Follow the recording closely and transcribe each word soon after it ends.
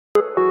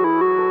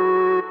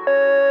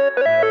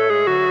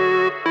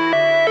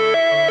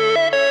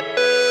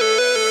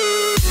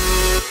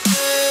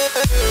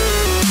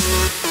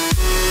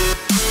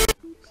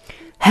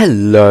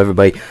Hello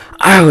everybody,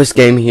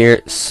 iWasGame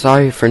here.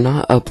 Sorry for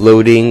not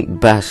uploading the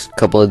past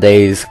couple of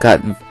days. Got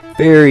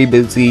very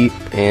busy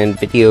and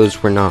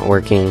videos were not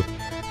working.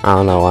 I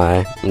don't know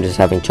why, I'm just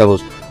having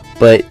troubles.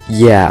 But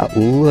yeah,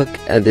 look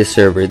at this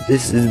server.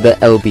 This is the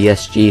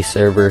LBSG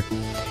server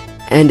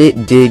and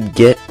it did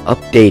get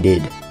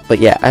updated. But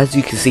yeah, as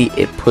you can see,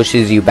 it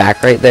pushes you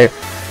back right there.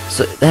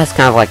 So that's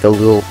kind of like a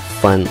little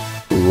fun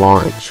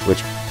launch,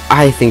 which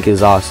I think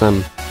is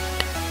awesome.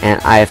 And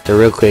I have to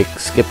real quick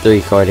skip the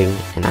recording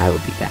and I will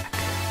be back.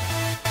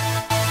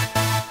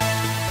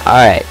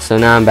 Alright, so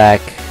now I'm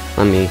back.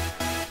 Let me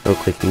real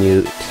quick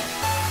mute.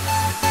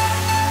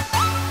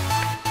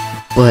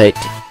 But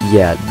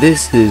yeah,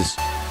 this is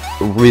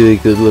a really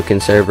good looking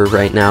server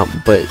right now,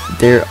 but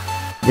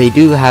they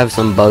do have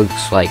some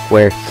bugs, like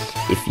where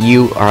if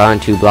you are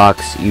on 2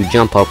 blocks, you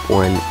jump up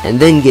one and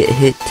then get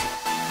hit,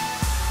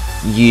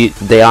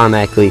 they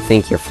automatically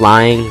think you're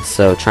flying,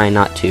 so try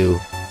not to.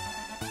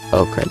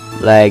 Oh crap,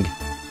 lag.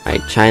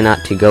 Alright, try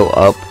not to go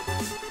up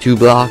 2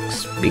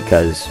 blocks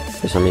because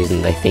for some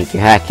reason they think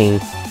you're hacking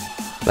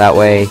that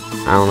way.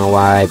 I don't know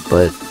why,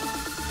 but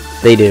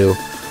they do.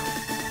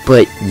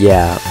 But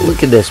yeah,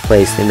 look at this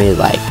place. They made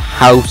like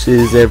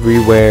houses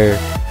everywhere.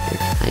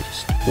 I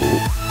just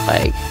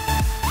like,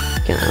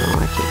 I don't know,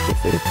 I can't get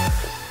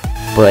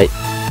through. But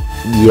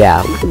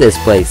yeah, look at this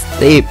place.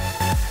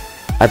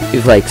 I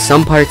believe like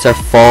some parts are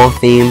fall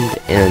themed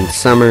and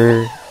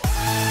summer,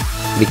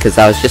 because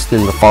I was just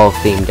in the fall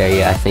themed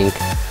area, I think.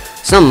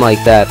 Something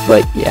like that,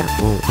 but yeah.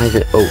 Oh, why is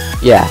it? Oh,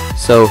 yeah.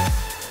 So,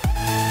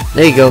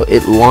 there you go.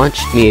 It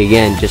launched me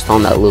again just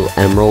on that little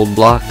emerald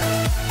block.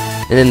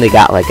 And then they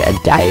got like a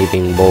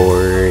diving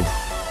board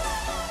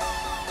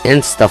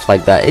and stuff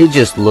like that. It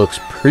just looks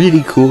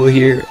pretty cool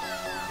here.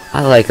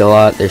 I like it a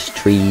lot. There's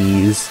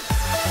trees.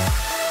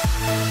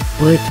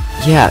 But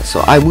yeah,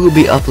 so I will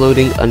be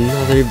uploading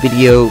another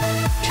video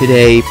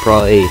today,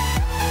 probably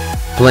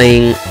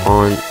playing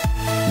on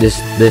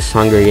this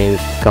Hunger Games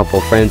with a couple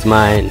friends of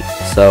mine.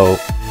 So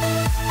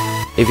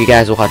if you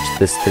guys watch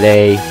this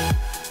today,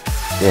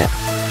 yeah.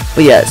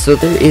 But yeah, so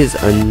there is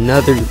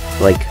another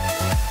like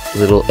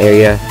little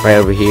area right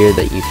over here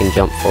that you can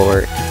jump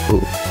for.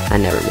 Ooh, I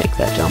never make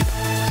that jump.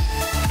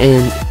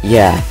 And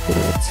yeah,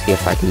 let's see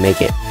if I can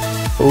make it.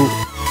 Oh,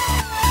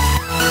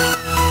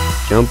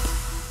 jump.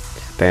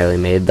 Barely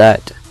made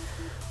that.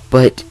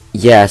 But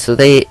yeah, so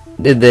they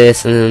did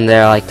this, and then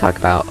they're like talk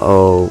about,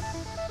 oh,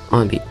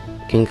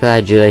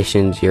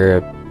 congratulations, you're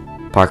a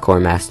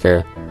parkour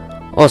master.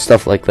 All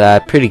stuff like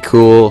that. Pretty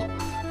cool.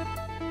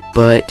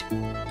 But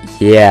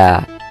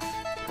yeah,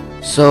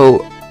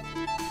 so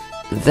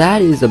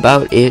that is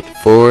about it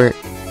for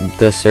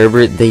the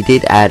server. They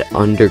did add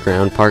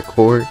underground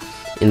parkour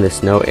in the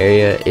snow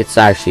area. It's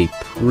actually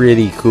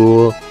pretty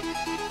cool,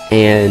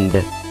 and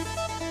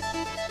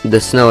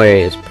the snow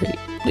area is pretty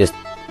just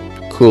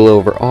cool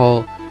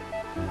overall.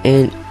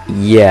 And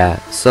yeah,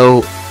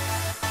 so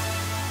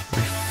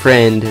my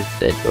friend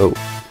said, oh,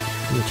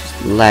 I'm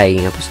just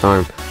lagging up a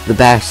storm, the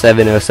Bash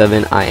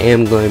 707, I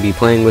am going to be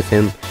playing with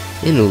him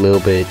in a little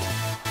bit.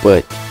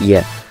 But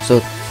yeah, so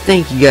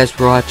thank you guys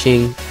for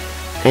watching,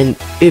 and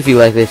if you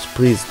like this,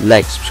 please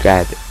like,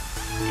 subscribe,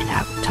 and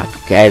I will talk to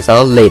you guys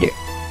all later.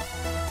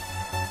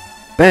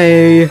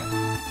 Bye.